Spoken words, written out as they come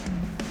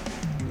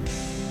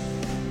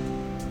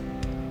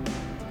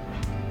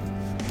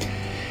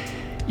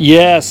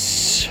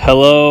Yes.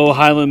 Hello,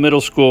 Highland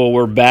Middle School.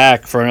 We're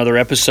back for another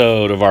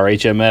episode of our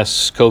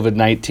HMS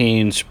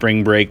COVID-19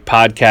 Spring Break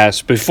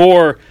podcast.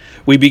 Before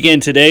we begin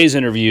today's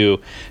interview,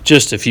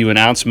 just a few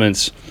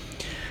announcements.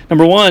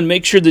 Number one,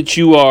 make sure that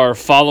you are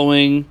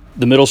following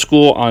the middle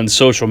school on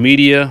social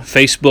media,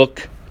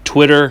 Facebook,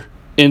 Twitter,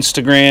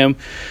 Instagram.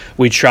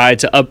 We try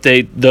to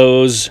update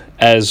those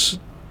as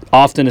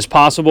often as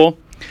possible.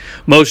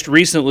 Most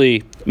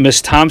recently,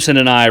 Miss Thompson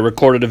and I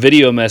recorded a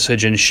video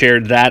message and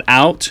shared that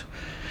out,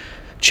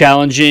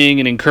 challenging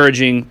and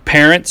encouraging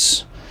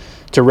parents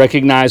to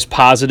recognize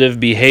positive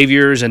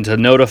behaviors and to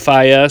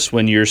notify us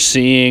when you're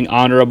seeing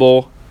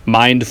honorable,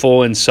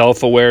 mindful, and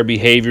self-aware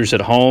behaviors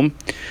at home.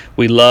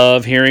 We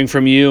love hearing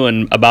from you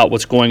and about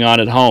what's going on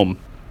at home.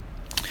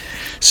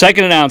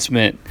 Second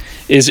announcement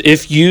is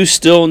if you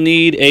still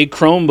need a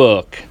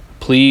Chromebook,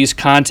 please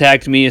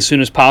contact me as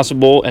soon as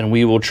possible and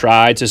we will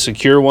try to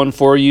secure one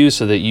for you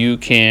so that you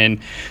can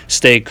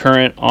stay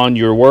current on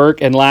your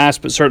work. And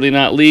last but certainly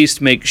not least,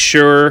 make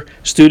sure,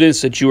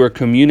 students, that you are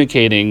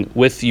communicating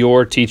with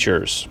your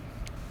teachers.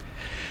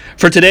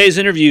 For today's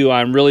interview,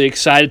 I'm really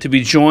excited to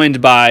be joined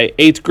by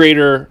 8th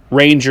grader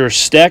Ranger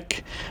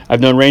Steck.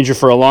 I've known Ranger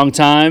for a long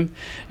time,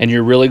 and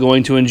you're really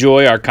going to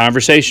enjoy our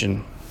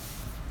conversation.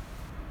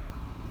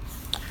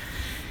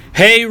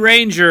 Hey,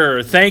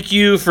 Ranger, thank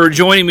you for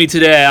joining me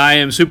today. I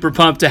am super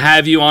pumped to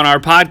have you on our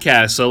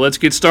podcast, so let's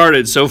get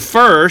started. So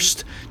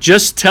first,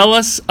 just tell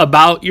us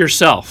about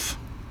yourself.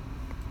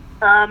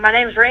 My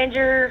name's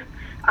Ranger.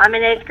 I'm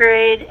in 8th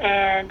grade,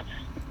 and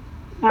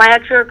my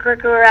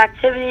extracurricular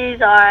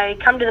activities, I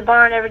come to the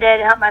barn every day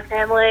to help my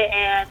family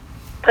and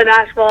play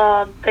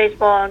basketball,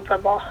 baseball, and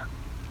football.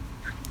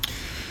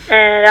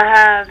 And I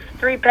have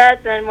 3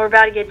 pets, and we're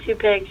about to get 2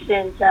 pigs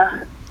soon.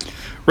 So,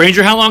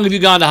 Ranger, how long have you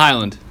gone to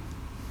Highland?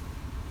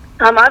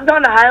 I've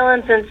gone to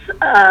Highland since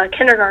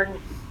kindergarten.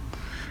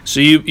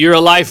 So you're a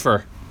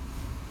lifer.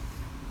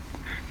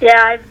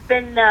 Yeah, I've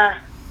been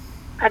at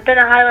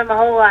Highland my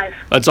whole life.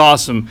 That's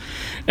awesome.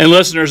 And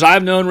listeners,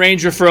 I've known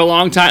Ranger for a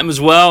long time as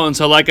well, and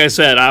so like I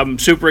said, I'm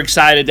super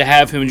excited to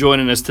have him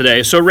joining us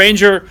today. So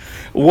Ranger,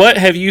 what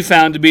have you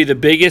found to be the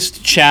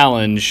biggest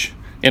challenge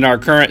in our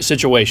current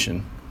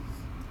situation?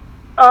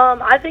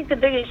 I think the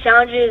biggest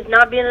challenge is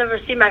not being able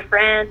to see my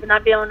friends and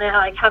not being able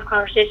to have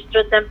conversations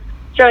with them.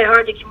 It's really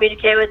hard to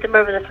communicate with them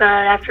over the phone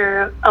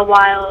after a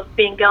while of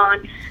being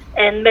gone,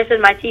 and missing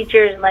my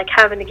teachers and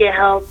having to get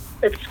help.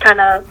 It's kind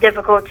of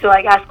difficult to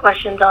ask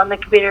questions on the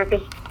computer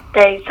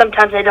because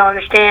sometimes they don't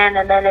understand,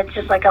 and then it's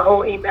just a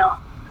whole email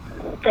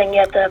thing you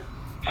have to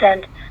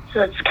send.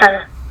 So it's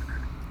kind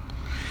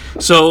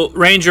of. So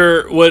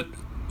Ranger, what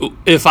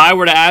if I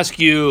were to ask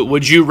you,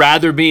 would you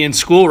rather be in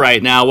school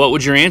right now? What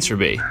would your answer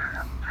be?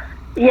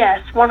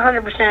 Yes,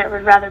 100%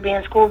 would rather be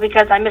in school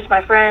because I miss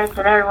my friends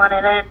and everyone,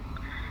 and it's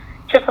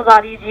just a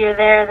lot easier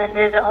there than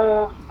it is at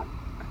home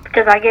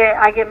because I get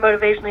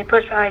motivationally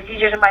pushed by my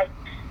teachers and my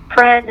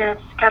friends, and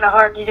it's kind of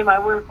hard to do my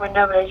work when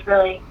nobody's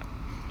really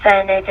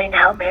saying anything to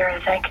help me or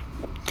anything.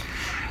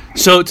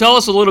 So tell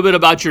us a little bit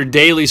about your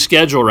daily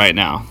schedule right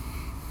now.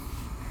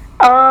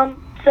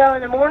 So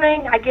in the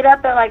morning, I get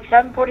up at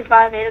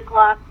 7:45, 8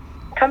 o'clock,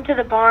 come to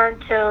the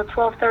barn till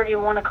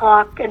 12:30, 1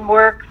 o'clock, and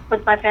work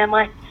with my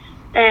family.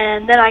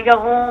 And then I go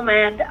home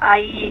and I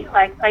eat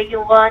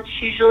lunch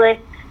usually,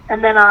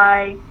 and then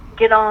I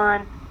get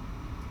on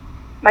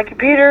my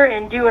computer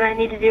and do what I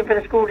need to do for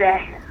the school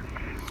day.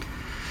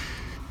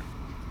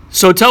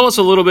 So tell us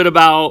a little bit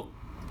about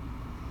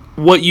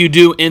what you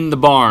do in the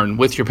barn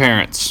with your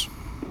parents.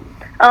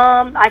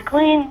 I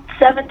clean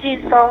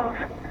 17 stalls.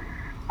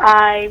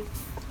 I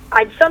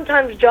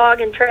sometimes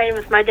jog and train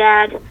with my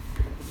dad.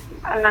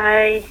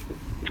 I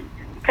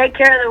take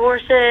care of the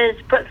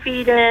horses, put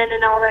feed in,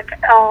 and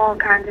all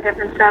kinds of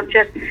different stuff.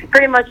 Just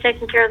pretty much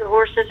taking care of the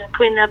horses and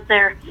cleaning up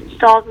their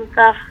stalls and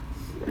stuff.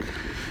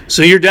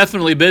 So you're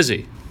definitely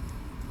busy.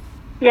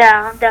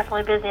 Yeah, I'm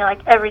definitely busy.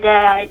 Every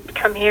day I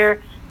come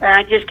here and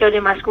I just go do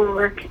my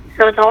schoolwork.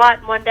 So it's a lot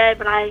in one day,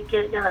 but I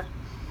get it done.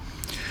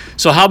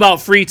 So how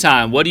about free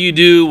time? What do you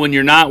do when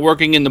you're not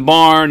working in the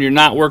barn, you're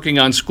not working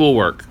on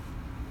schoolwork?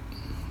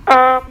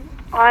 I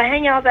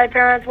hang out with my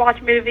parents,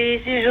 watch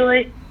movies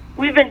usually.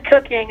 We've been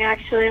cooking,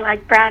 actually,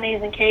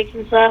 brownies and cakes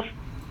and stuff,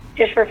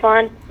 just for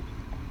fun.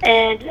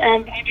 And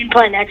I've been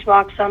playing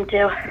Xbox some,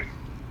 too.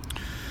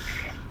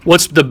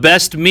 What's the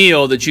best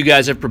meal that you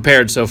guys have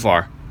prepared so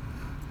far?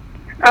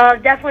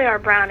 Definitely our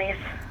brownies.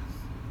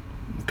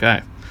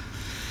 Okay.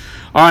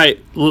 All right,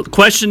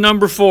 question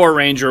number 4,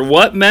 Ranger.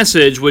 What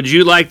message would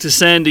you like to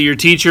send to your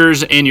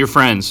teachers and your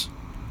friends?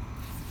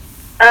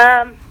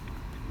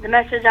 The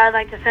message I'd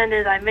like to send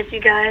is I miss you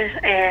guys,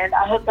 and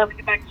I hope that we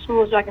get back to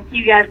school so I can see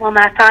you guys one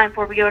last time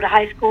before we go to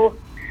high school.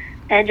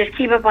 And just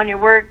keep up on your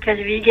work, because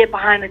if you get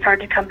behind, it's hard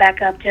to come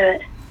back up to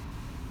it.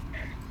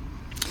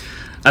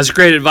 That's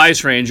great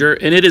advice, Ranger,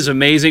 and it is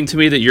amazing to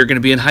me that you're going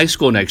to be in high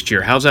school next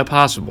year. How's that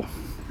possible?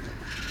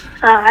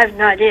 I have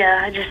no idea.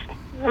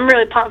 I'm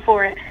really pumped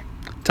for it.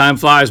 Time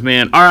flies,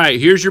 man. All right,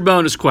 here's your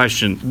bonus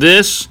question.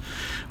 This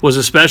was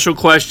a special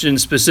question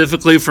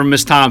specifically from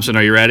Miss Thompson.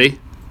 Are you ready?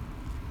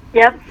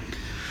 Yep.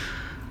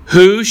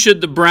 Who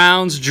should the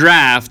Browns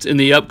draft in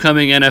the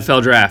upcoming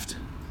NFL draft?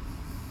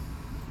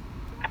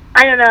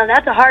 I don't know.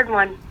 That's a hard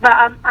one. But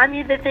I'm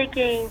either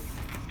thinking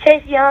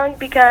Chase Young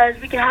because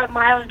we can have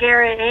Myles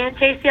Garrett and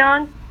Chase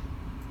Young.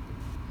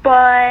 But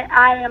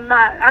I'm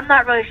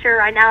not really sure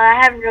right now.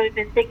 I haven't really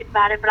been thinking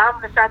about it, but I'm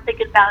going to start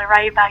thinking about it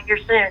right about here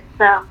soon.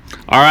 So.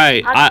 All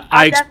right.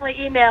 I'll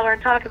definitely email her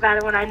and talk about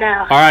it when I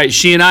know. All right.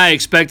 She and I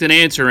expect an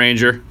answer,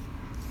 Ranger.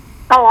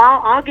 Oh,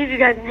 I'll give you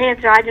guys an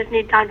answer. I just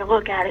need time to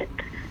look at it.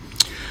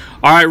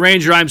 All right,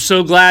 Ranger, I'm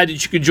so glad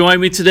that you could join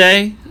me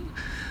today.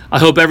 I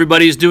hope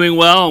everybody's doing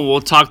well, and we'll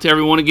talk to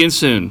everyone again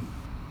soon.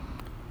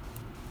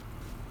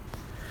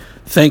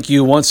 Thank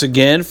you once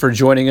again for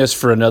joining us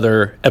for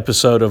another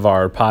episode of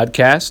our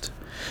podcast.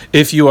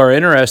 If you are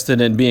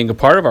interested in being a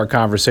part of our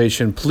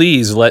conversation,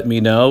 please let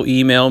me know,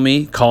 email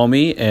me, call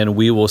me, and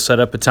we will set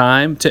up a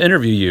time to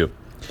interview you.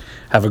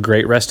 Have a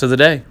great rest of the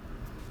day.